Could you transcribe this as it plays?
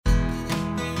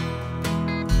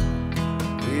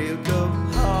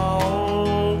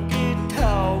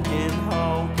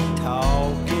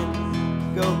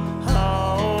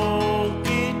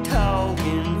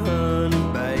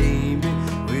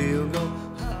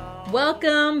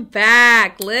Welcome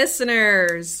back,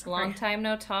 listeners. Long time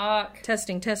no talk.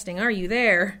 Testing. Are you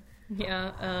there?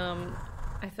 Yeah,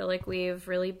 I feel like we've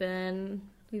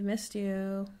missed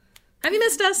you. Have you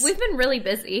missed us? We've been really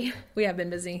busy. We have been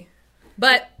busy.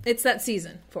 But it's that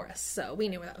season for us, so we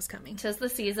knew that was coming. 'Tis the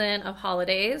season of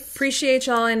holidays. Appreciate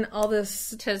y'all in all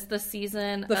this. 'Tis the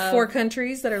season the of 4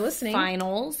 countries that are listening.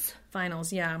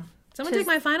 Finals, yeah. Someone take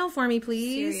my final for me,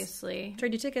 please. Seriously.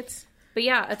 Trade you tickets. But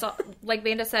yeah, it's all, like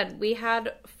Vanda said, we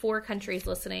had 4 countries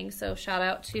listening, so shout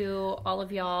out to all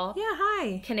of y'all. Yeah,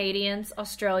 hi. Canadians,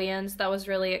 Australians. That was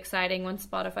really exciting when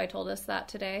Spotify told us that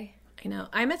today. I know.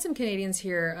 I met some Canadians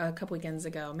here a couple weekends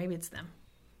ago. Maybe it's them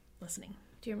listening.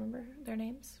 Do you remember their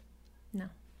names? No.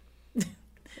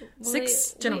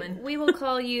 6 gentlemen. We will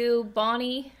call you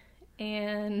Bonnie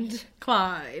and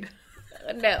Clyde.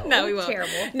 No, we won't.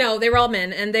 Terrible. No, they were all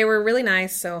men, and they were really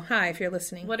nice, so hi if you're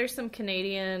listening. What are some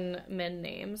Canadian men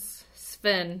names?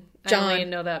 Sven. John. I only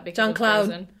know that because John of Cloud.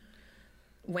 Frozen.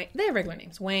 Wayne. They have regular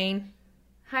names. Wayne.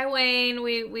 Hi, Wayne.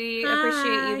 We Hi.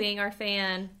 appreciate you being our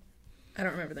fan. I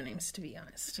don't remember their names, to be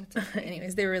honest.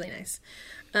 Anyways, they were really nice.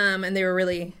 And they were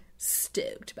really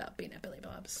stoked about being at Billy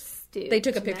Bob's. They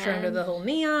took a picture under the whole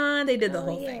neon. They did the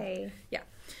whole thing. Yeah.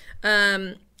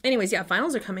 Anyways, yeah,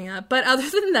 finals are coming up. But other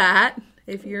than that,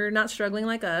 if you're not struggling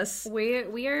like us,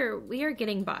 we are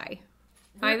getting by.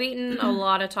 I've eaten a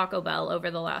lot of Taco Bell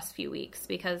over the last few weeks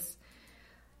because,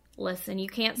 listen, you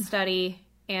can't study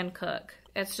and cook.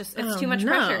 It's too much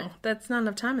pressure. That's not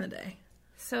enough time in the day.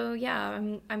 So yeah,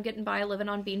 I'm getting by living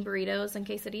on bean burritos and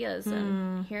quesadillas,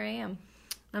 and here I am.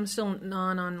 I'm still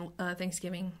on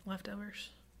Thanksgiving leftovers.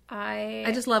 I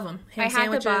just love them. Ham I had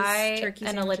sandwiches, to buy turkey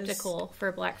an sandwiches. elliptical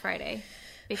for Black Friday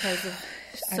because of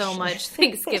so much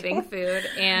Thanksgiving food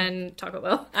and Taco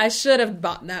Bell. I should have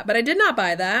bought that, but I did not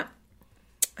buy that.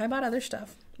 I bought other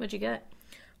stuff. What'd you get?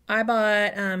 I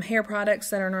bought hair products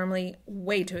that are normally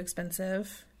way too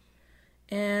expensive,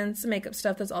 and some makeup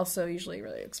stuff that's also usually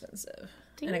really expensive.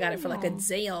 Damn. And I got it for like a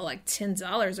sale, like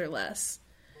 $10 or less.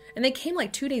 And they came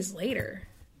like 2 days later.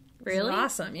 Really?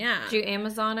 Awesome, yeah. Did you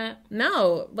Amazon it?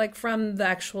 No, like from the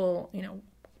actual,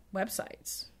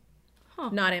 websites. Huh.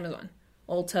 Not Amazon.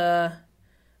 Ulta.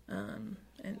 And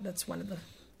that's one of the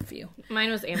few.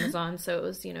 Mine was Amazon, so it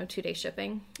was, 2-day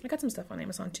shipping. I got some stuff on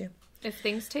Amazon too. If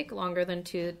things take longer than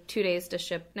two days to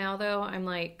ship now, though, I'm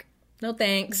like... No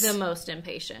thanks. The most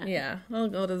impatient. Yeah, I'll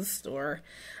go to the store.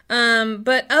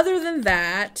 But other than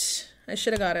that, I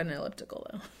should have got an elliptical,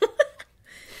 though.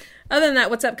 Other than that,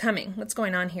 what's upcoming? What's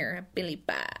going on here at Billy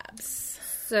Bob's?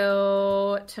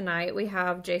 So, tonight we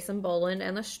have Jason Boland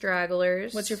and the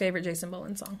Stragglers. What's your favorite Jason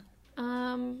Boland song?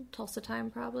 Tulsa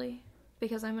Time, probably.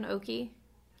 Because I'm an Okie.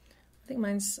 I think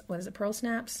mine's, Pearl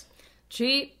Snaps?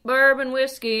 Cheap bourbon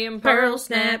whiskey and pearl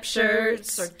snap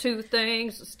shirts are 2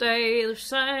 things that stay the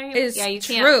same. It's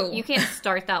true. You can't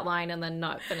start that line and then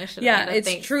not finish it. Yeah,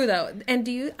 it's true though.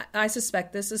 And I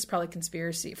suspect this is probably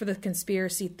conspiracy for the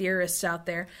conspiracy theorists out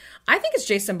there. I think it's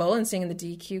Jason Boland singing the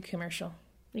DQ commercial.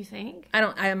 You think?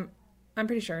 I'm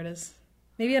pretty sure it is.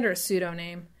 Maybe under a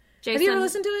pseudonym. Jason, have you ever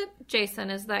listened to it? Jason,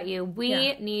 is that you?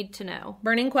 We need to know.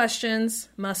 Burning questions,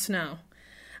 must know.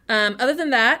 Other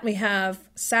than that, we have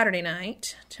Saturday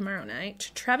night, tomorrow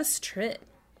night, Travis Tritt.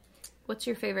 What's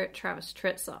your favorite Travis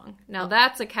Tritt song? Now,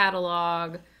 that's a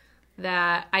catalog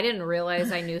that I didn't realize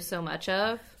I knew so much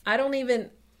of. I don't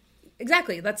even...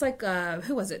 Exactly. That's like,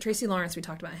 who was it? Tracy Lawrence. We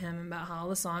talked about him, about how all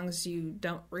the songs you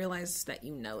don't realize that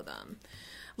you know them.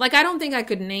 Like, I don't think I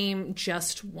could name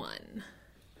just one.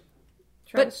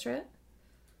 Travis Tritt?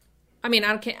 I mean, I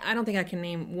don't think I can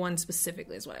name one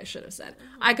specifically is what I should have said.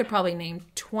 I could probably name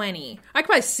 20. I could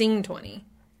probably sing 20.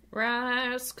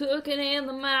 Rice cooking in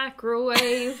the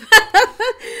microwave.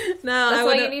 No, that's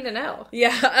all you need to know.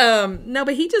 Yeah. No,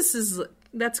 but he just is,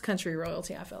 that's country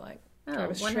royalty, I feel like. Oh,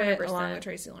 Travis 100%. Tritt along with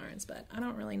Tracy Lawrence, but I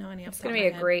don't really know any of them. It's going to be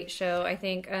a great show. I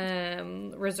think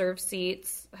reserved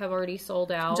seats have already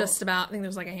sold out. Just about. I think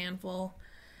there's like a handful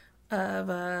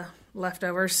of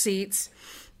leftover seats.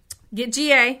 Get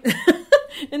GA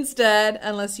instead,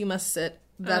 unless you must sit.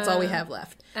 That's all we have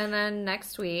left. And then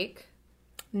next week,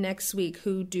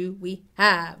 who do we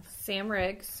have? Sam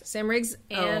Riggs. Sam Riggs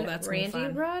and that's Randy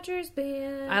Rogers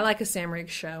Band. I like a Sam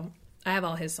Riggs show. I have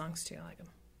all his songs too. I like them.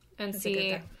 And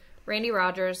see, Randy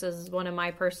Rogers is one of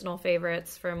my personal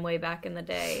favorites from way back in the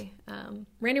day.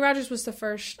 Randy Rogers was the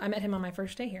first. I met him on my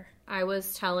first day here. I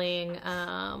was telling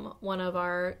one of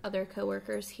our other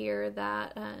coworkers here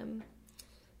that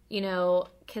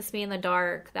Kiss Me in the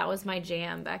Dark. That was my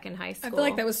jam back in high school. I feel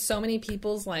like that was so many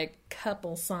people's, like,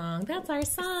 couple song. That's our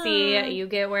song. See, you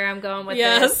get where I'm going with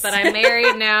this. But I'm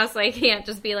married now, so I can't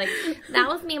just be like, that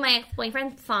was me and my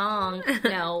ex-boyfriend's song.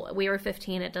 No, we were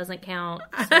 15. It doesn't count.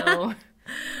 So.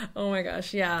 Oh, my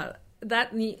gosh. Yeah.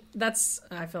 That's,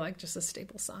 I feel like, just a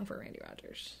staple song for Randy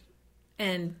Rogers.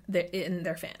 And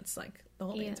their fans. Like, the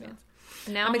whole band's fans.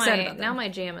 Now I'm excited about that. Now my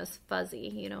jam is fuzzy.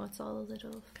 It's all a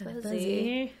little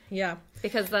fuzzy. Yeah.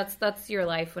 Because that's your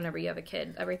life whenever you have a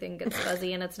kid. Everything gets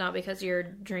fuzzy, and it's not because you're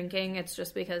drinking. It's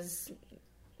just because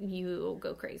you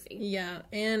go crazy. Yeah.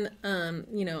 And,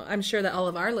 I'm sure that all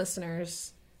of our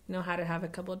listeners know how to have a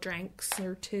couple of drinks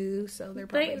or two, so they're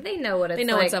probably... They know what it's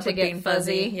like what's up to get being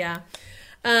fuzzy. Yeah.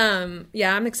 I'm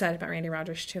excited about Randy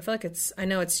Rogers, too. I feel like I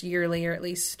know it's yearly or at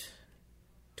least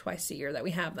twice a year that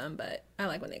we have them, but I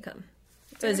like when they come.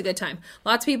 So it's a good time.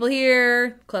 Lots of people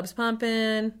here, club's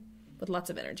pumping, with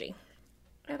lots of energy.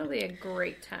 It'll be a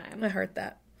great time. I heard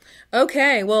that.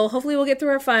 Okay, well, hopefully we'll get through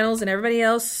our finals, and everybody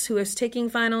else who is taking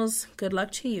finals, good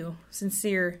luck to you.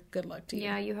 Sincere good luck to you.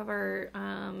 Yeah, you have our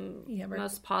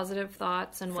most positive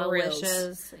thoughts and well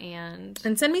wishes. And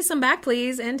send me some back,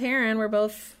 please, and Taryn. We're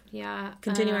both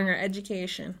continuing our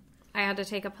education. I had to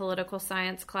take a political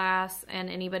science class,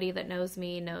 and anybody that knows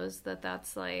me knows that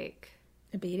that's like...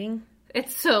 a beating?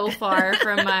 It's so far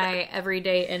from my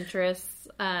everyday interests.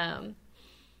 That's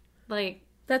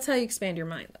how you expand your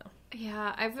mind, though.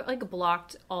 Yeah, I've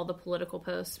blocked all the political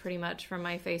posts pretty much from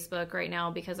my Facebook right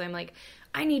now because I'm like,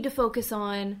 I need to focus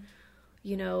on,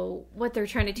 what they're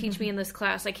trying to teach me in this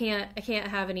class. I can't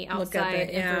have any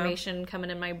outside information coming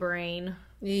in my brain.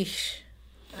 Yeesh.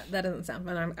 That doesn't sound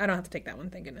fun. I don't have to take that one,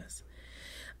 thank goodness.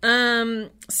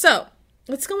 So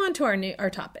let's go on to our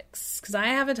topics, because I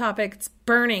have a topic. It's a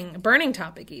burning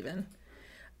topic even.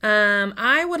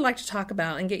 I would like to talk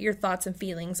about and get your thoughts and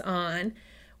feelings on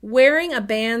wearing a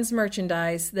band's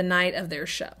merchandise the night of their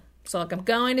show. So, like, I'm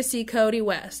going to see Cody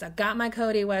West. I've got my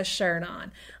Cody West shirt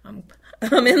on. I'm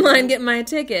in line getting my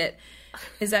ticket.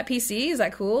 Is that PC? Is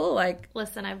that cool? Like,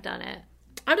 listen, I've done it.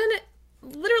 I've done it.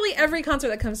 Literally every concert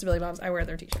that comes to Billy Bob's, I wear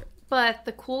their t-shirt. But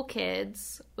the cool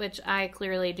kids, which I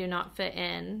clearly do not fit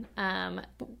in,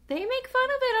 they make fun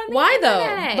of it on the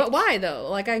internet. But why, though?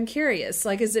 Like, I'm curious.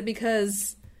 Like, is it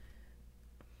because,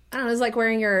 I don't know, it's like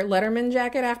wearing your Letterman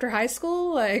jacket after high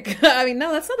school? Like, I mean,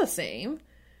 no, that's not the same.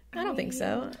 I don't think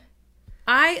so.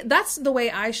 That's the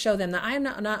way I show them that I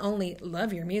not only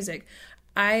love your music,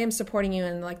 I am supporting you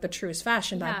in, like, the truest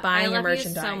fashion by buying your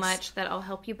merchandise. I love you so much that I'll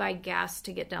help you buy gas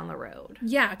to get down the road.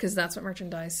 Yeah, because that's what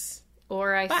merchandise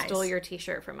Or I stole your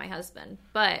t-shirt from my husband.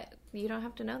 But you don't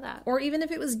have to know that. Or even if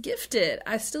it was gifted,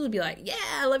 I still would be like, yeah,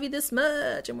 I love you this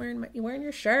much. I'm wearing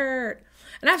your shirt.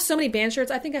 And I have so many band shirts.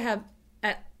 I think I have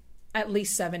at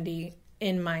least 70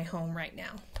 in my home right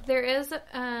now. There is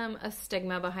a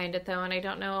stigma behind it, though, and I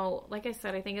don't know. Like I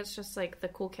said, I think it's just like the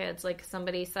cool kids. Like,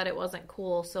 somebody said it wasn't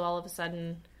cool, so all of a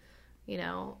sudden,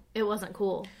 it wasn't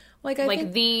cool. I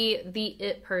think the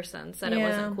it person said it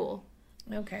wasn't cool.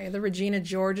 Okay, the Regina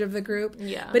George of the group.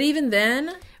 Yeah. But even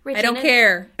then, I don't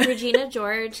care. Regina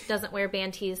George doesn't wear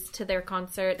band tees to their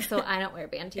concerts, so I don't wear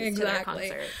band tees to their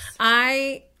concerts.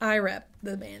 I rep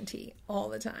the band tee all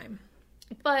the time.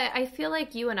 But I feel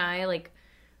like you and I, like,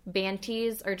 band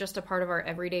tees are just a part of our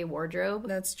everyday wardrobe.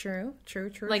 That's true.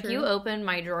 True. Like, you open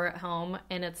my drawer at home,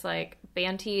 and it's like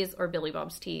band tees or Billy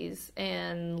Bob's tees,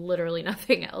 and literally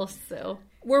nothing else, so...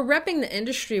 We're repping the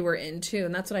industry we're in, too,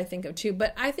 and that's what I think of, too.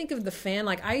 But I think of the fan,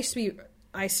 like, I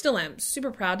still am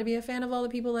super proud to be a fan of all the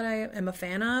people that I am a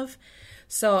fan of.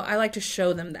 So I like to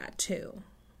show them that, too.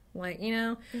 Like,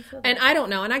 and I don't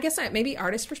know. And I guess maybe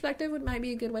artist perspective might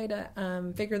be a good way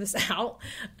to figure this out.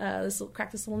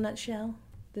 Crack this little nutshell.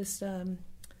 This,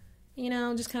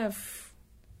 just kind of...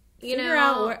 figure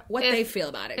out what they feel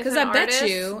about it. Because I bet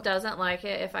you doesn't like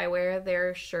it if I wear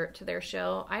their shirt to their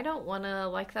show. I don't want to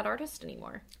like that artist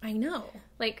anymore. I know.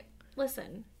 Like,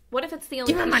 listen, what if it's the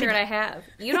only t-shirt I have?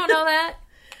 You don't know that?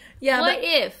 Yeah. What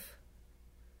if?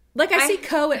 Like, I see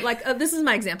Cohen, like, this is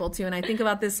my example, too, and I think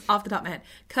about this off the top of my head.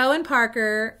 Cohen and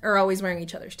Parker are always wearing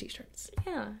each other's t-shirts.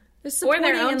 Yeah. Or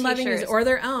their own t-shirts. Or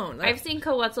their own. Like, I've seen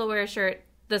Co Wetzel wear a shirt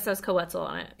that says Co Wetzel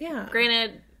on it. Yeah.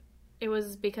 Granted, it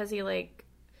was because he, like,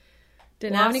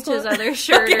 didn't have any his other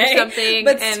shirt or something,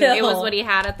 and it was what he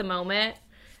had at the moment.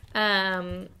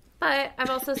 But I've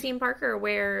also seen Parker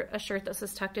wear a shirt that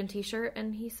says Tucked In T-shirt,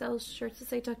 and he sells shirts that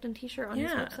say Tucked In T-shirt on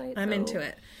his website. I'm into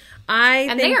it.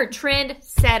 They are trend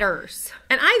setters.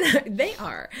 And they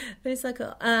are. They're so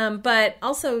cool. But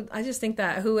also, I just think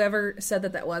that whoever said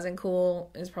that wasn't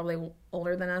cool is probably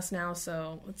older than us now,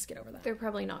 so let's get over that. They're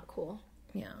probably not cool.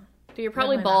 Yeah. You're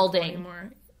probably balding.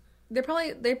 They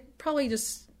probably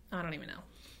just, I don't even know.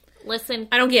 Listen.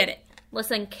 I don't get it.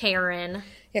 Listen, Karen.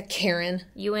 Yeah, Karen.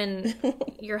 You and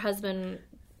your husband,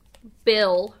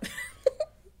 Bill.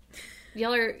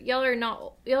 Y'all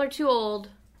are too old.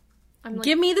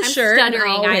 Give me the shirt. Stuttering.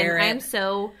 And I'll wear it. I'm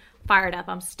so fired up.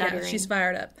 I'm stuttering. Yeah, she's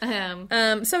fired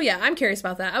up. So yeah, I'm curious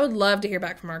about that. I would love to hear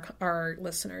back from our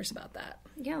listeners about that.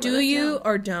 Yeah. Do you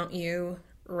or don't you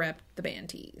rep the band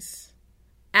tees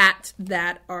at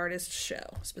that artist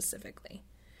show specifically?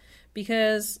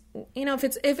 Because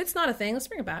if it's not a thing, let's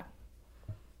bring it back.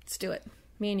 Let's do it.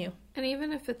 Me and you. And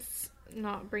even if it's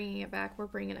not bringing it back, we're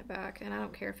bringing it back. And I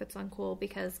don't care if it's uncool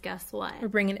because guess what? We're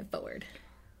bringing it forward.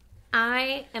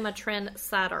 I am a trend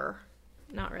setter.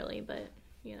 Not really, but,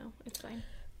 it's fine.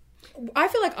 I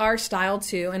feel like our style,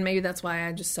 too, and maybe that's why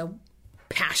I'm just so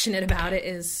passionate about it,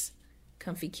 is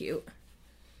comfy cute.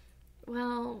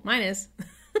 Well... Mine is.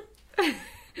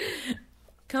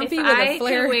 Comfy with a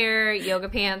flare. I could wear yoga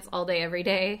pants all day, every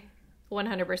day,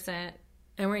 100%.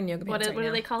 I'm wearing yoga pants What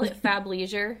do they call it? Fab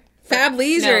leisure? Fab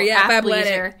leisure, yeah.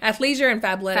 Athleisure. Athleisure and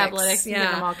fabletics. Fabletics,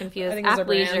 yeah. I'm all confused.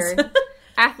 Athleisure.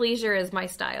 Athleisure is my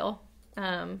style.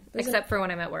 Except for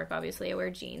when I'm at work, obviously. I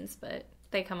wear jeans, but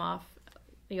they come off.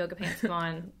 The yoga pants come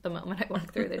on the moment I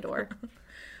walk through the door.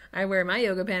 I wear my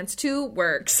yoga pants to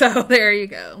work, so there you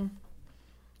go.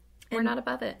 We're not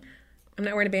above it. I'm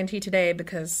not wearing a band tee today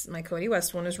because my Cody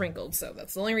West one is wrinkled, so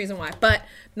that's the only reason why. But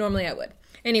normally I would.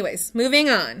 Anyways, moving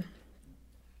on.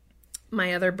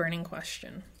 My other burning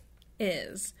question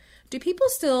is, do people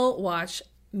still watch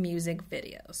music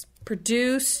videos?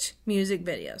 Produced music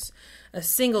videos. A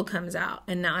single comes out,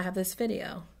 and now I have this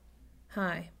video.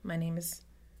 Hi, my name is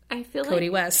Cody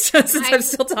West, since I'm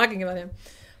still talking about him.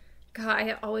 God,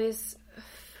 I always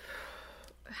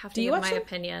have to give my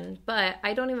opinion, but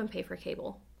I don't even pay for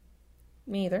cable.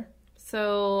 Me either.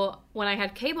 So when I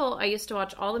had cable, I used to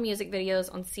watch all the music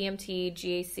videos on CMT,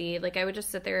 GAC. Like, I would just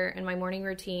sit there in my morning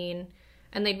routine,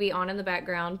 and they'd be on in the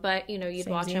background. But, you'd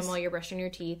watch them while you're brushing your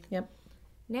teeth. Yep.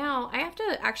 Now, I have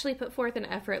to actually put forth an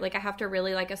effort. Like, I have to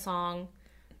really like a song.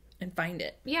 And find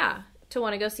it. Yeah. To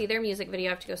want to go see their music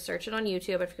video, I have to go search it on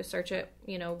YouTube. I have to go search it,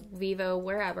 Vivo,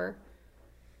 wherever.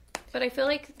 But I feel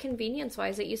like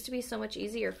convenience-wise, it used to be so much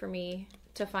easier for me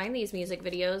to find these music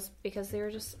videos because they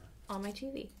were just on my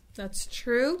TV. That's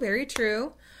true. Very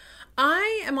true.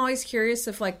 I am always curious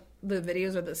if, the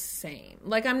videos are the same.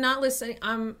 I'm not listening.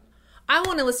 I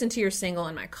want to listen to your single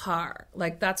in my car.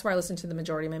 That's where I listen to the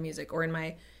majority of my music, or in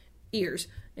my ears,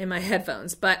 in my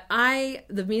headphones. But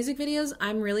the music videos,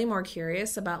 I'm really more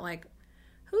curious about,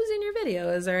 who's in your video?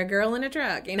 Is there a girl in a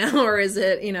truck, or is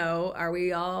it, are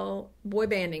we all boy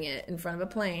banding it in front of a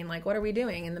plane? What are we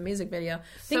doing in the music video? I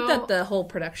think that the whole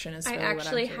production is really what I'm curious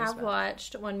about. I actually have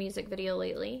watched one music video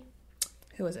lately.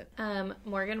 Who is it?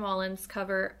 Morgan Wallen's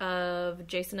cover of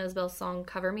Jason Isbell's song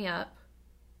 "Cover Me Up."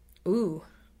 Ooh.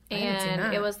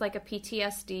 And it was a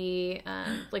PTSD,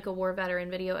 a war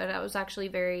veteran video, and it was actually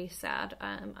very sad.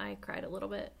 I cried a little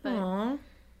bit. But, aww.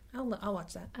 I'll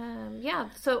watch that. Yeah,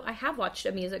 so I have watched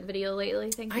a music video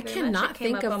lately. Thank you very much. I cannot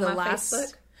think of the last.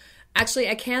 Facebook. Actually,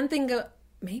 I can think of,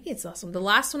 maybe it's the last one. The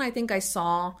last one I think I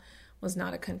saw was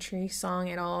not a country song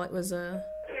at all. It was a.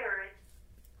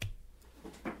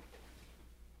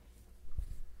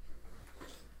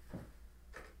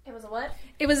 It was a what?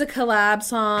 It was a collab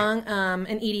song,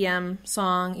 an EDM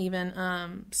song even.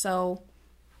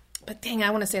 But dang,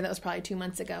 I want to say that was probably 2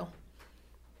 months ago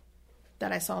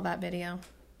that I saw that video.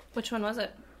 Which one was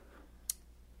it?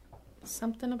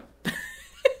 Something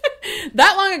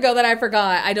that long ago that I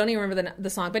forgot. I don't even remember the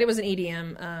song, but it was an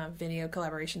EDM video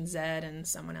collaboration. Zed and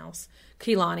someone else,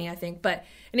 Kehlani, I think. And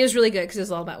it was really good because it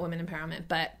was all about women empowerment.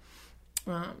 But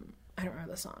I don't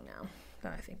remember the song now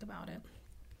that I think about it.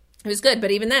 It was good, but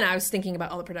even then, I was thinking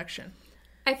about all the production.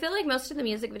 I feel like most of the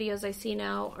music videos I see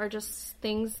now are just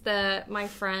things that my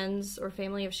friends or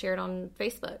family have shared on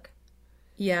Facebook.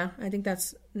 Yeah, I think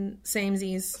that's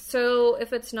samesies. So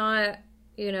if it's not,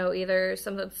 either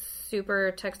something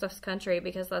super Texas country,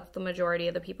 because that's the majority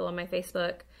of the people on my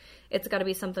Facebook, it's got to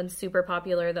be something super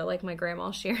popular that, my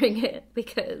grandma's sharing it,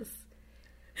 because...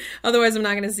 Otherwise, I'm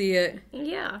not going to see it.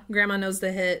 Yeah. Grandma knows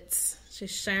the hits.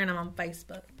 She's sharing them on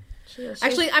Facebook.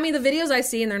 Actually, the videos I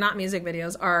see, and they're not music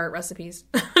videos, are recipes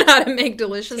on how to make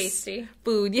delicious tasty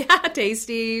food. Yeah,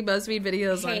 tasty BuzzFeed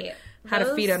videos on how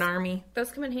to feed an army.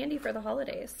 Those come in handy for the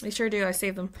holidays. They sure do. I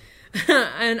save them.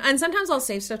 and sometimes I'll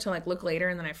save stuff to look later,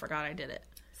 and then I forgot I did it.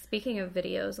 Speaking of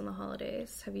videos in the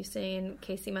holidays, have you seen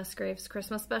Casey Musgrave's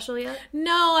Christmas special yet?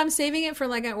 No, I'm saving it for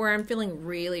where I'm feeling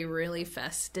really, really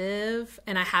festive,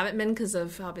 and I haven't been because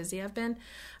of how busy I've been.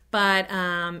 But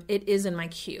it is in my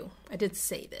queue. I did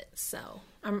save it, so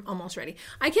I'm almost ready.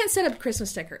 I can't set up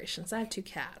Christmas decorations. I have 2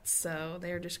 cats, so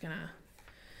they're just going to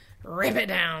rip it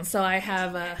down. So I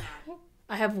have...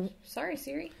 Sorry,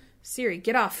 Siri. Siri,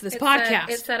 get off this podcast.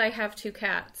 It said I have 2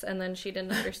 cats, and then she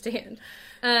didn't understand.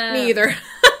 Me either.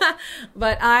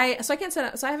 But I can't set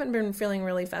up, so I haven't been feeling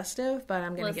really festive, but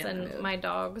I'm going to get in the mood. My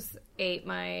dogs ate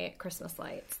my Christmas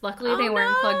lights. Luckily, they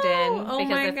weren't plugged in,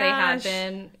 because if they had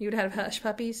been... You would have hush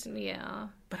puppies? Yeah.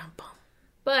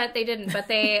 But they didn't. But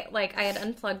they, I had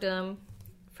unplugged them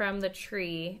from the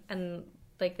tree, and,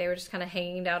 they were just kind of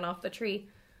hanging down off the tree.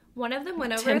 One of them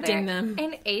went over there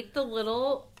and ate the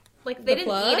little... they didn't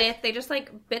eat it. They just,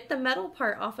 bit the metal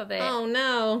part off of it. Oh,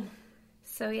 no.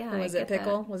 So, yeah. Was it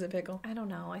Pickle? Was it Pickle? I don't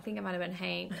know. I think it might have been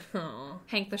Hank. Oh.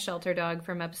 Hank the shelter dog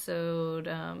from episode,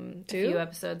 2? A few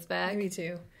episodes back. Maybe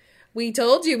 2. We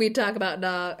told you we'd talk about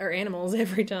or animals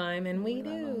every time, and we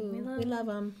do. We love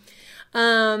them.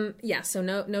 Yeah, so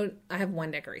no, I have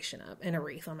 1 decoration up and a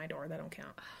wreath on my door. That don't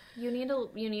count. You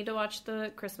need to watch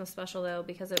the Christmas special, though,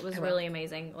 because it was really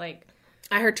amazing.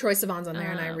 I heard Troye Sivan's on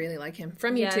there, and I really like him.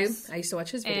 From YouTube. I used to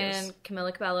watch his videos. And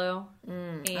Camila Cabello. I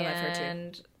love her,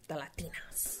 too. The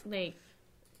Latinas.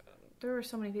 There were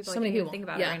so many people. I can't even think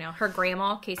about it right now. Her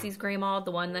grandma, Casey's grandma,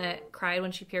 the one that cried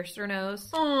when she pierced her nose.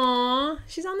 Aww.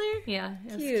 She's on there? Yeah.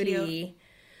 Cutie. Cute.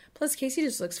 Plus, Casey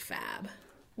just looks fab.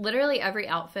 Literally every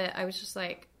outfit, I was just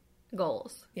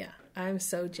goals. Yeah. I'm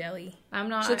so jelly. I'm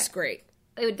not. She looks great.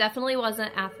 It definitely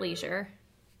wasn't athleisure.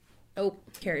 Oh,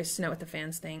 curious to know what the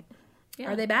fans think.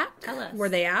 Yeah. Are they back? Tell us. Were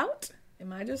they out?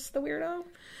 Am I just the weirdo?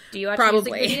 Do you watch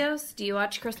music videos? Do you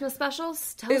watch Christmas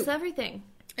specials? Tell us everything.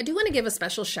 I do want to give a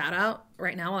special shout out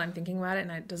right now while I'm thinking about it,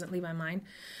 and it doesn't leave my mind,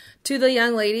 to the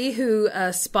young lady who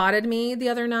spotted me the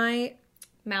other night.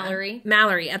 Mallory.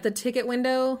 Mallory at the ticket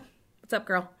window. What's up,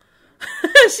 girl?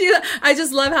 I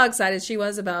just love how excited she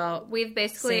was about. We've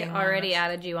basically already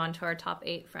added you onto our top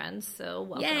 8 friends, so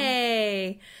welcome.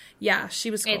 Yay! Yeah,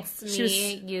 she was cool. It's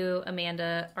me, you,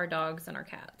 Amanda, our dogs, and our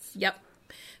cats. Yep.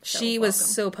 So she was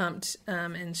so pumped,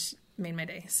 and she made my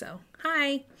day. So,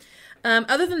 hi.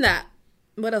 Other than that,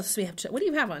 what else do we have to? What do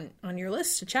you have on your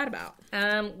list to chat about?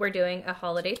 We're doing a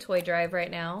holiday toy drive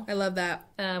right now. I love that.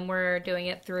 We're doing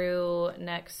it through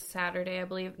next Saturday, I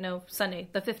believe. No, Sunday,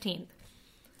 the 15th.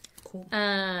 Cool.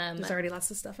 There's already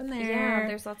lots of stuff in there. Yeah,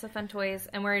 there's lots of fun toys.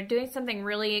 And we're doing something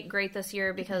really great this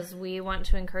year because we want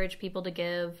to encourage people to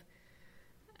give.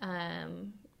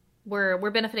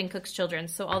 We're benefiting Cook's Children,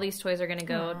 so all these toys are going to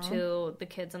go to the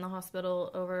kids in the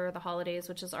hospital over the holidays,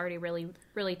 which is already really,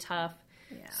 really tough.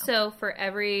 Yeah. So for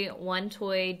every 1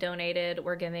 toy donated,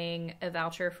 we're giving a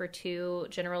voucher for 2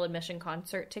 general admission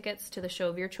concert tickets to the show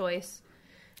of your choice.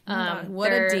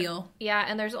 What a deal. Yeah,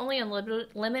 and there's only a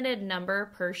limited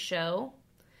number per show,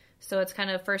 so it's kind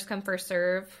of first come, first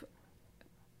serve.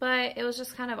 But it was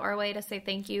just kind of our way to say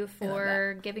thank you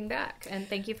for giving back, and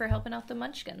thank you for helping out the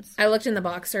Munchkins. I looked in the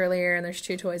box earlier, and there's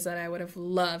 2 toys that I would have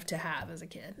loved to have as a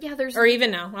kid. Yeah, or even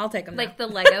now. I'll take them now. The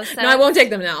Lego sets. No, I won't take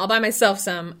them now. I'll buy myself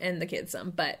some and the kids some,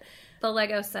 but... The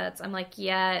Lego sets, I'm like,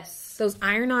 yes. Those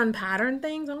iron-on pattern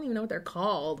things, I don't even know what they're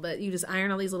called, but you just iron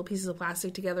all these little pieces of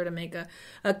plastic together to make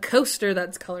a coaster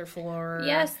that's colorful or...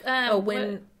 Yes,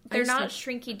 they're not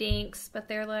shrinky dinks, but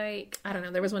they're like... I don't know.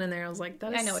 There was one in there. I was like,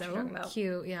 that is what you're talking about.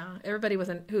 Cute. Yeah. Everybody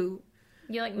was who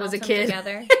was a kid.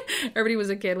 Together. Everybody was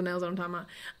a kid when that was what I'm talking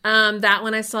about. That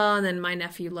one I saw, and then my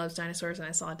nephew loves dinosaurs, and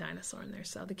I saw a dinosaur in there.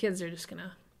 So the kids are just going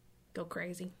to go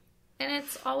crazy. And it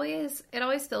always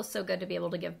feels so good to be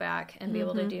able to give back and be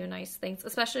able to do nice things,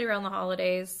 especially around the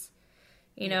holidays.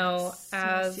 You know,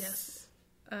 as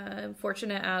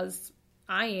fortunate as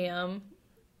I am,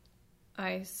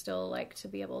 I still like to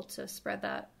be able to spread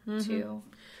that too.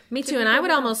 Me too. And I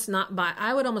would almost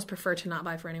prefer to not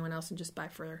buy for anyone else and just buy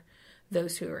for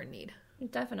those who are in need.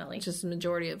 Definitely. Which is the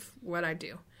majority of what I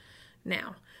do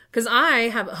now. Because I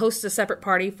host a separate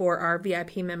party for our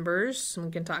VIP members.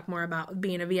 We can talk more about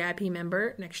being a VIP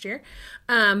member next year.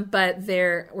 But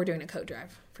we're doing a coat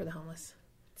drive for the homeless.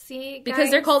 See, guys, because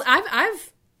they're cold.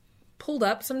 I've pulled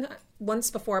up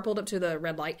once before. I pulled up to the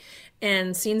red light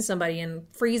and seen somebody in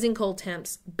freezing cold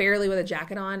temps, barely with a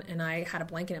jacket on, and I had a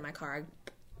blanket in my car.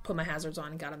 I put my hazards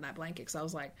on and got on that blanket because I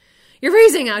was like, "You're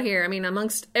freezing out here." I mean,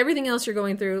 amongst everything else you're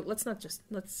going through, let's not.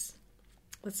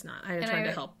 I tried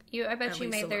to help. I bet you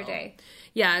made their day.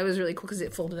 Yeah, it was really cool because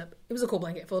it folded up. It was a cool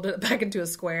blanket. It folded up back into a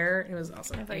square. It was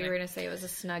awesome. I thought you were going to say it was a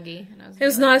Snuggie. It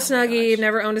was not a Snuggie. I've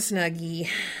never owned a Snuggie.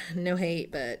 No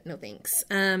hate, but no thanks.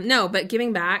 No, but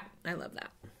giving back, I love that.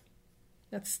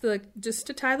 That's just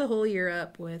to tie the whole year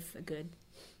up with a good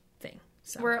thing.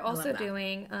 So we're also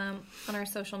doing, on our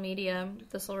social media,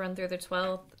 this will run through the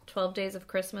 12 Days of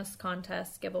Christmas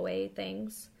contest giveaway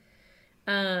things.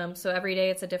 So every day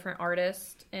it's a different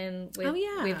artist, and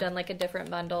we've done like a different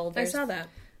bundle. I saw that.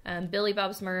 Billy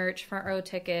Bob's merch, front row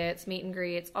tickets, meet and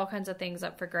greets, all kinds of things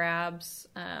up for grabs.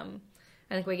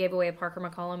 I think we gave away a Parker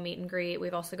McCollum meet and greet.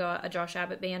 We've also got a Josh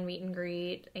Abbott band meet and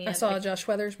greet. And I saw a Josh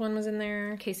Weathers one was in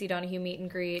there. Casey Donahue meet and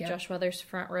greet. Yep. Josh Weathers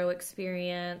front row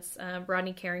experience.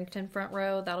 Rodney Carrington front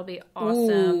row. That'll be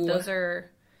awesome. Ooh. Those are,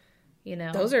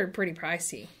 those are pretty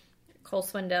pricey. Cole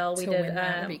Swindell. We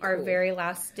did our very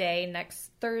last day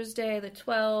next Thursday, the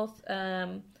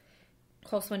 12th.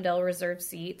 Cole Swindell reserved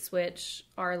seats, which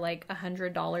are like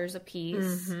 $100 a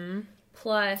piece. Mm-hmm.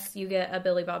 Plus, you get a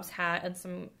Billy Bob's hat and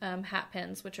some hat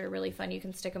pins, which are really fun. You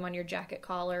can stick them on your jacket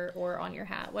collar or on your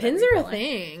hat. Pins are a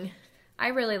thing. I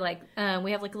really like.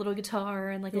 We have like a little guitar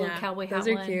and like a little cowboy hat. Those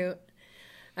are cute.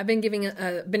 I've been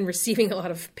been receiving a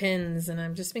lot of pins, and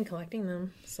I've just been collecting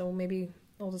them. So maybe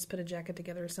I'll just put a jacket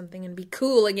together or something and be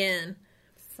cool again.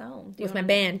 So with my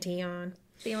band tee on.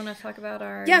 Do you want to talk about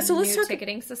our new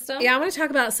ticketing system? Yeah, I want to talk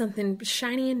about something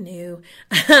shiny and new.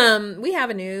 We have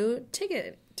a new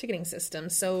ticketing system.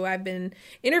 So I've been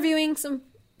interviewing some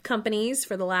companies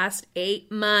for the last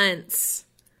 8 months.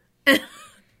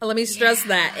 Let me stress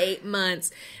that 8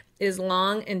 months is a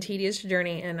long and tedious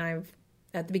journey, and I'm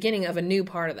at the beginning of a new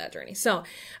part of that journey. So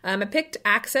I picked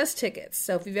Access Tickets.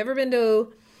 So if you've ever been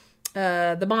to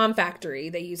the Bomb Factory,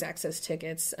 they use Access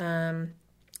Tickets.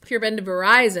 If you've been to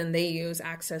Verizon, they use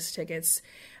Access Tickets.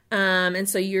 And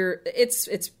so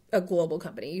it's a global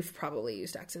company. You've probably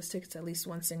used Access Tickets at least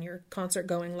once in your concert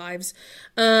going lives.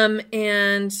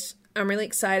 And I'm really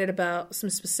excited about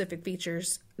some specific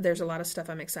features. There's a lot of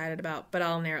stuff I'm excited about, but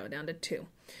I'll narrow it down to 2.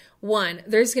 1,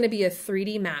 there's going to be a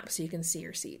 3D map so you can see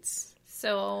your seats.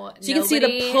 So you can see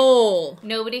the pole.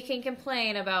 Nobody can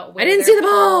complain about where I didn't see the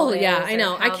pole. Yeah, I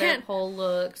know. I can't. Pole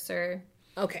looks or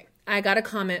okay. I got a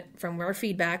comment from our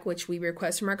feedback, which we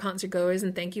request from our concert goers,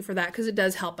 and thank you for that because it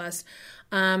does help us,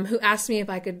 who asked me if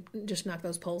I could just knock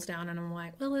those poles down, and I'm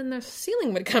like, well, then the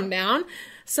ceiling would come down.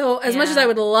 So as much as I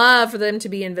would love for them to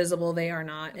be invisible, they are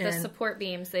not. The support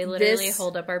beams, they literally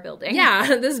hold up our building.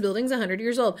 Yeah, this building's 100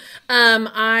 years old.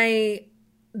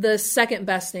 The second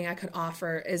best thing I could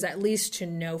offer is at least to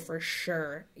know for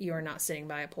sure you are not sitting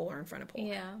by a pole or in front of a pole.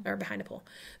 Yeah. Or behind a pole.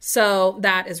 So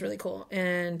that is really cool.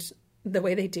 And the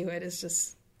way they do it is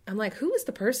just, I'm like, who is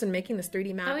the person making this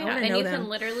 3D map? Oh, yeah. And you can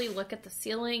literally look at the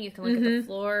ceiling. You can look at the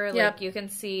floor. Like, you can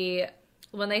see,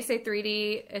 when they say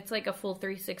 3D, it's like a full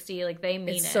 360. Like, they mean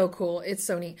it. It's so cool. It's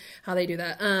so neat how they do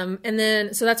that. And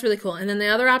then, so that's really cool. And then the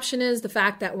other option is the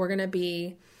fact that we're going to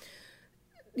be,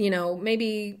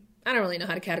 maybe, I don't really know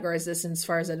how to categorize this as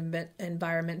far as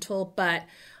environmental, but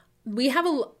we have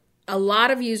a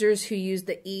lot of users who use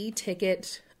the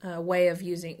e-ticket way of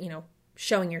using,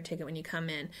 showing your ticket when you come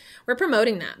in. We're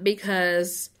promoting that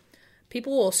because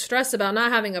people will stress about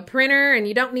not having a printer, and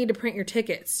you don't need to print your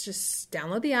tickets. Just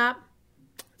download the app.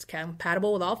 It's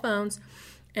compatible with all phones,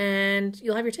 and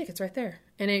you'll have your tickets right there.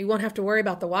 And you won't have to worry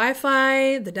about the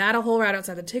Wi-Fi, the data hole right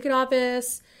outside the ticket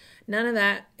office. None of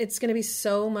that. It's going to be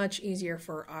so much easier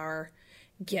for our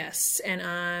guests, and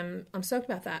I'm stoked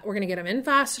about that. We're going to get them in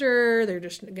faster.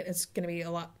 It's going to be a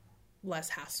lot less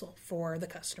hassle for the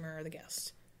customer or the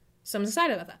guest. So I'm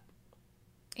excited about that.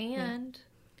 And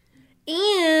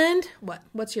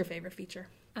what's your favorite feature?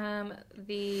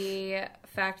 The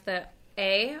fact that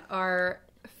our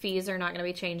fees are not going to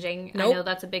be changing. Nope. I know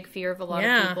that's a big fear of a lot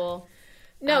of people.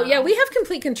 No, we have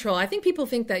complete control. I think people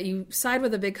think that you side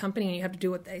with a big company and you have to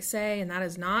do what they say, and that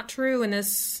is not true in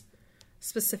this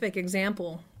specific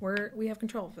example. We have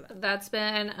control for that. That's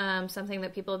been something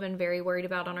that people have been very worried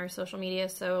about on our social media.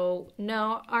 So,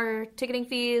 no, our ticketing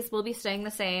fees will be staying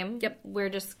the same. Yep. We're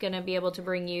just going to be able to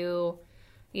bring you,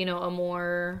 a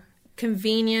more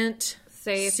convenient,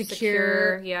 safe,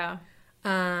 secure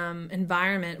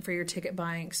environment for your ticket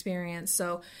buying experience.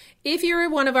 So if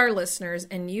you're one of our listeners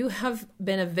and you have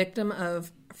been a victim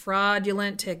of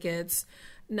fraudulent tickets,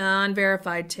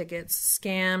 non-verified tickets,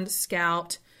 scammed,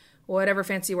 scalped, whatever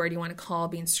fancy word you want to call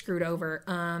being screwed over,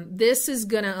 this is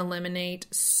going to eliminate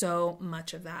so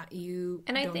much of that. You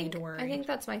don't need to worry. I think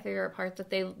that's my favorite part, that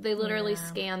they literally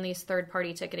scan these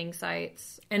third-party ticketing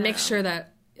sites. And make sure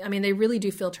that, they really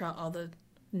do filter out all the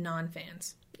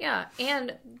non-fans. Yeah,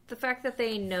 and the fact that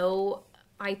they know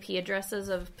IP addresses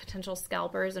of potential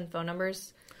scalpers and phone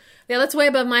numbers. Yeah, that's way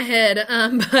above my head,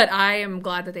 but I am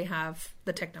glad that they have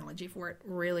the technology for it.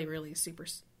 Really, really super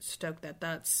stoked that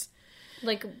that's...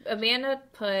 Like, Amanda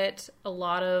put a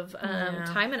lot of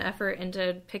time and effort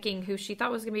into picking who she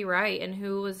thought was going to be right and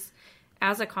who was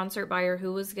as a concert buyer,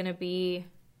 who was going to be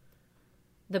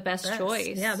the best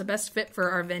choice. Yeah, the best fit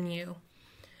for our venue.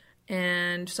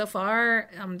 And so far,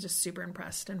 I'm just super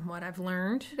impressed in what I've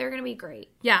learned. They're going to be great.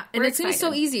 Yeah, and it seems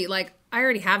so easy. Like, I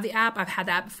already have the app. I've had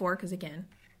the app before because, again,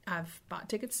 I've bought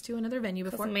tickets to another venue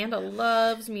before. Amanda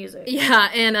loves music. Yeah,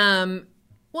 and,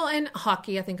 and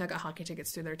hockey. I think I got hockey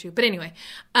tickets through there, too. But anyway,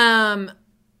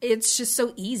 it's just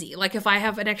so easy. Like, if I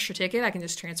have an extra ticket, I can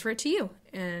just transfer it to you.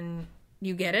 And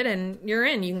you get it, and you're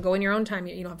in. You can go in your own time.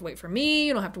 You don't have to wait for me.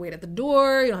 You don't have to wait at the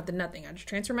door. You don't have to nothing. I just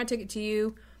transfer my ticket to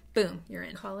you. Boom, you're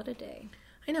in. Call it a day.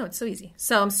 I know, it's so easy.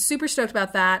 So I'm super stoked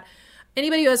about that.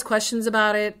 Anybody who has questions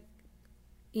about it,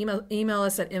 email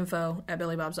us at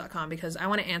info@billybobs.com because I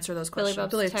want to answer those questions.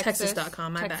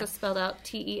 BillyBobsTexas.com, my bad. Texas spelled out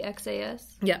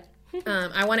Texas. Yeah.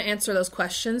 I want to answer those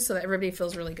questions so that everybody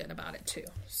feels really good about it too.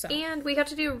 So. And we got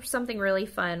to do something really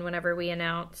fun whenever we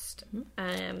announced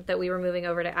that we were moving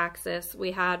over to Axis.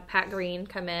 We had Pat Green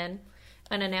come in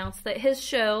and announced that his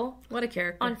show, what a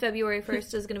character, on February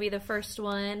 1st is going to be the first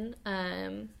one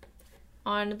on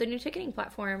the new ticketing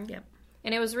platform. Yep.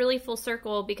 And it was really full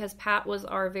circle because Pat was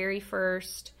our very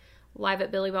first Live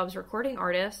at Billy Bob's recording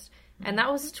artist. Mm-hmm. And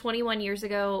that was 21 years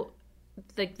ago,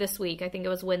 like this week. I think it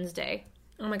was Wednesday.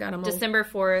 Oh my God, I'm December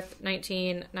 4th,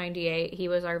 1998. He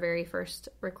was our very first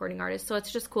recording artist. So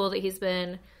it's just cool that he's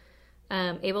been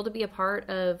able to be a part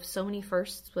of so many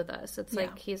firsts with us. It's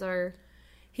like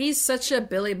He's such a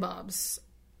Billy Bob's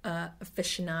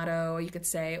aficionado, you could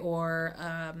say, or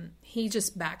he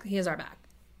has our back.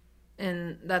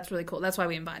 And that's really cool. That's why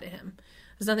we invited him.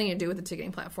 It has nothing to do with the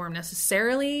ticketing platform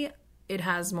necessarily. It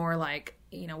has more like,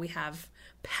 we have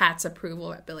Pat's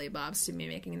approval at Billy Bob's to be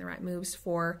making the right moves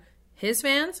for his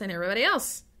fans and everybody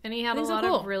else. And he had a lot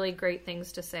of really great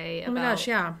things to say about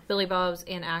Billy Bob's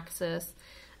and Axis.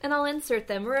 And I'll insert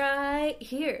them right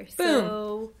here. Boom.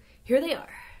 So here they are.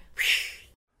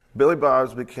 Billy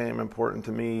Bob's became important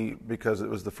to me because it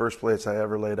was the first place I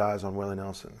ever laid eyes on Willie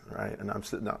Nelson, right? And I'm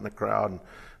sitting out in the crowd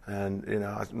and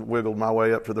I wiggled my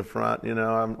way up to the front.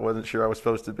 I wasn't sure I was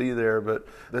supposed to be there, but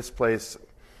this place,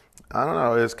 I don't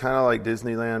know, it's kind of like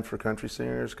Disneyland for country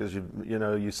singers because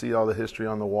you see all the history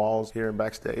on the walls here and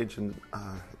backstage, and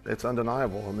it's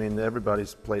undeniable. I mean,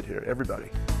 everybody's played here, everybody.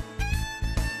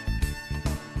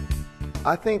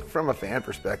 I think from a fan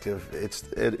perspective,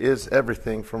 it is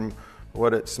everything from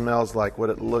what it smells like, what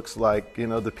it looks like,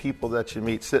 the people that you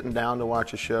meet sitting down to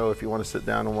watch a show, if you want to sit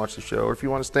down and watch the show, or if you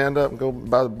want to stand up and go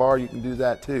by the bar, you can do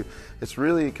that too. It's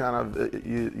really kind of,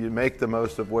 you make the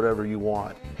most of whatever you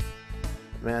want.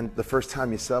 Man, the first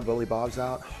time you sub Billy Bob's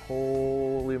out,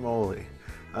 holy moly.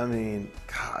 I mean,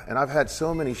 God, and I've had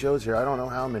so many shows here, I don't know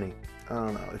how many. I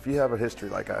don't know. If you have a history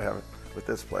like I have with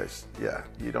this place, yeah,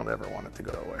 you don't ever want it to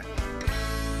go away.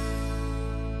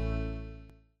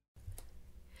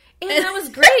 And that was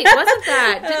great, wasn't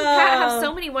that? Didn't Pat have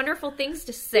so many wonderful things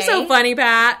to say? You're so funny,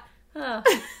 Pat. Oh.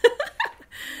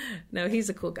 No,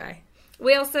 he's a cool guy.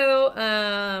 We also,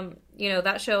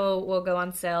 that show will go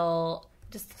on sale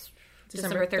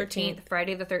December 13th,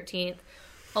 Friday the 13th,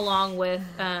 along with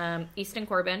Easton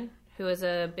Corbin, who is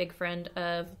a big friend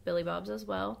of Billy Bob's as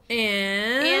well.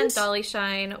 And Dolly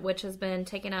Shine, which has been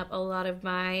taking up a lot of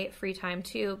my free time,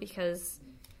 too, because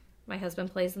my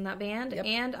husband plays in that band,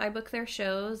 and I book their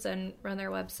shows and run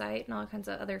their website and all kinds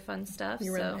of other fun stuff.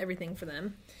 You run everything for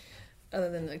them, other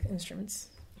than the instruments.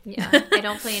 Yeah, I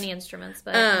don't play any instruments,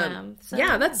 but I'm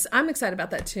excited about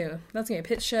that too. That's gonna be a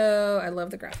pit show. I love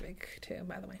the graphic too,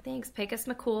 by the way. Thanks, Pecos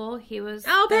McCool. He was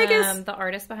the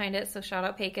artist behind it, so shout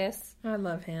out Pecos. I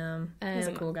love him. He's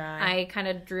a cool guy. I kind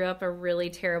of drew up a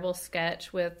really terrible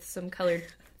sketch with some colored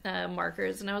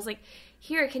markers, and I was like,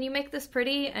 "Here, can you make this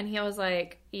pretty?" And he was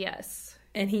like, "Yes,"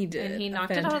 and he did. And he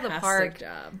knocked it out of the park.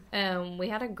 Job. We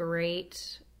had a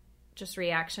great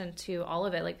reaction to all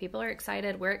of it. Like, people are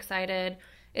excited. We're excited.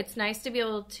 It's nice to be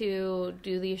able to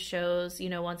do these shows,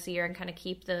 once a year and kind of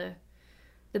keep the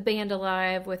band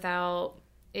alive without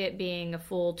it being a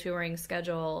full touring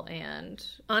schedule and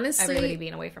honestly everybody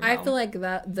being away from home. I feel like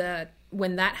that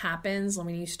when that happens,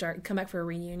 when you come back for a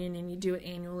reunion and you do it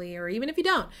annually, or even if you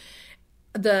don't,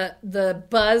 the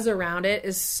buzz around it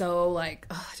is so like,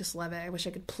 oh, I just love it. I wish I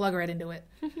could plug right into it.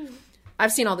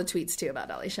 I've seen all the tweets too about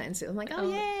Dolly Shine too. I'm like, oh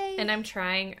yay! And I'm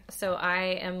trying. So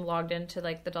I am logged into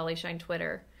like the Dolly Shine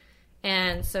Twitter,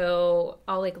 and so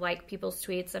I'll like people's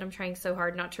tweets. And I'm trying so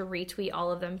hard not to retweet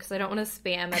all of them because I don't want to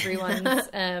spam everyone's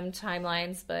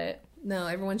timelines. But no,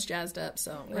 everyone's jazzed up.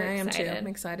 So I am too. I'm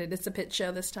excited. It's a pit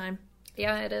show this time.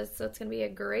 Yeah, it is. So it's gonna be a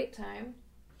great time.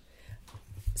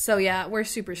 So yeah, we're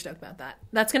super stoked about that.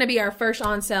 That's gonna be our first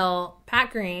on sale. Pat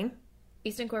Green,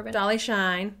 Easton Corbin, Dolly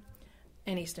Shine.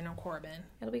 and Easton O'Corbin.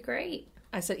 It'll be great.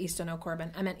 I said Easton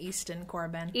O'Corbin. I meant Easton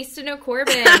Corbin. Easton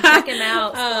O'Corbin. Check him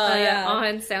out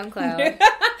on SoundCloud.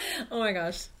 Oh my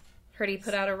gosh. Heard he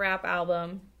put out a rap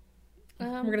album.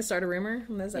 We're going to start a rumor?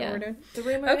 Is that what we're doing? The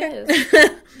rumor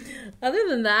is. Other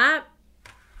than that,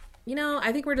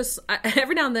 I think we're just...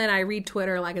 every now and then I read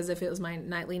Twitter like as if it was my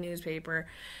nightly newspaper.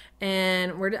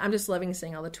 And I'm just loving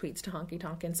seeing all the tweets to Honky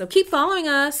Tonkin'. So keep following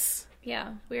us.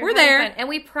 Yeah. We're there. Fun. And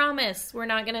we promise we're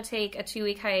not going to take a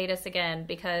 2-week hiatus again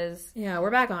because... Yeah, we're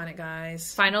back on it,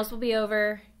 guys. Finals will be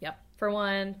over. Yep. For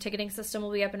one, ticketing system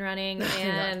will be up and running,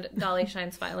 and Dolly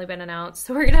Shine's finally been announced,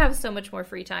 so we're going to have so much more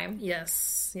free time.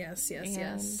 Yes.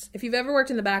 If you've ever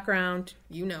worked in the background,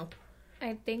 you know.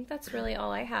 I think that's really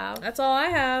all I have. That's all I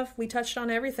have. We touched on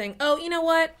everything. Oh, you know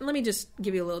what? Let me just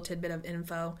give you a little tidbit of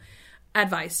info.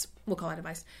 Advice. We'll call it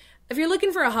advice. If you're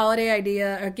looking for a holiday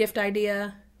idea, a gift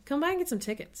idea, come by and get some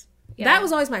tickets. Yeah. That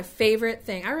was always my favorite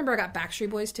thing. I remember I got Backstreet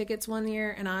Boys tickets one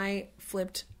year, and I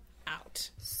flipped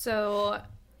out.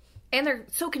 And they're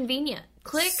so convenient.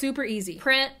 Click. Super easy.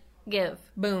 Print. Give.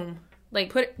 Boom.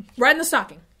 Put it right in the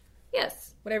stocking.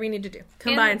 Yes. Whatever you need to do.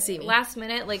 Come by and see me. Last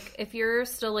minute, if you're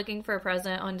still looking for a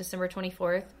present on December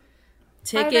 24th.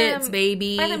 Tickets,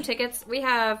 baby. Buy them tickets. We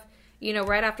have,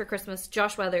 right after Christmas,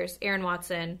 Josh Weathers, Aaron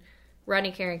Watson,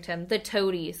 Rodney Carrington, the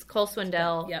Toadies, Cole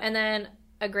Swindell. Yep. And then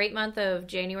a great month of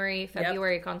January,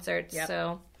 February concerts. Yep.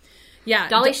 So... Yeah.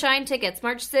 Dolly Shine tickets,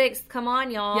 March 6th. Come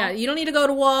on, y'all. Yeah, you don't need to go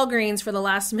to Walgreens for the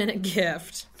last minute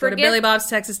gift. Go to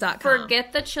BillyBobsTexas.com.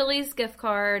 Forget the Chili's gift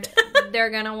card. They're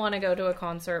going to want to go to a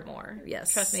concert more.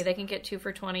 Yes. Trust me, they can get 2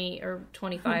 for $20 or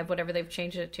 $25, whatever they've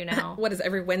changed it to now. What is it,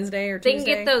 every Wednesday or Tuesday? They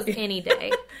can get those any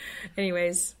day.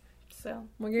 Anyways. So,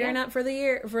 we're gearing up for the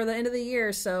end of the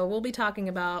year, so we'll be talking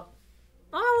about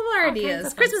all of our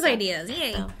ideas. Christmas ideas.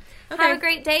 Yay. So, okay. Have a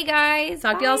great day, guys.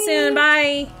 Talk to y'all soon.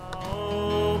 Bye.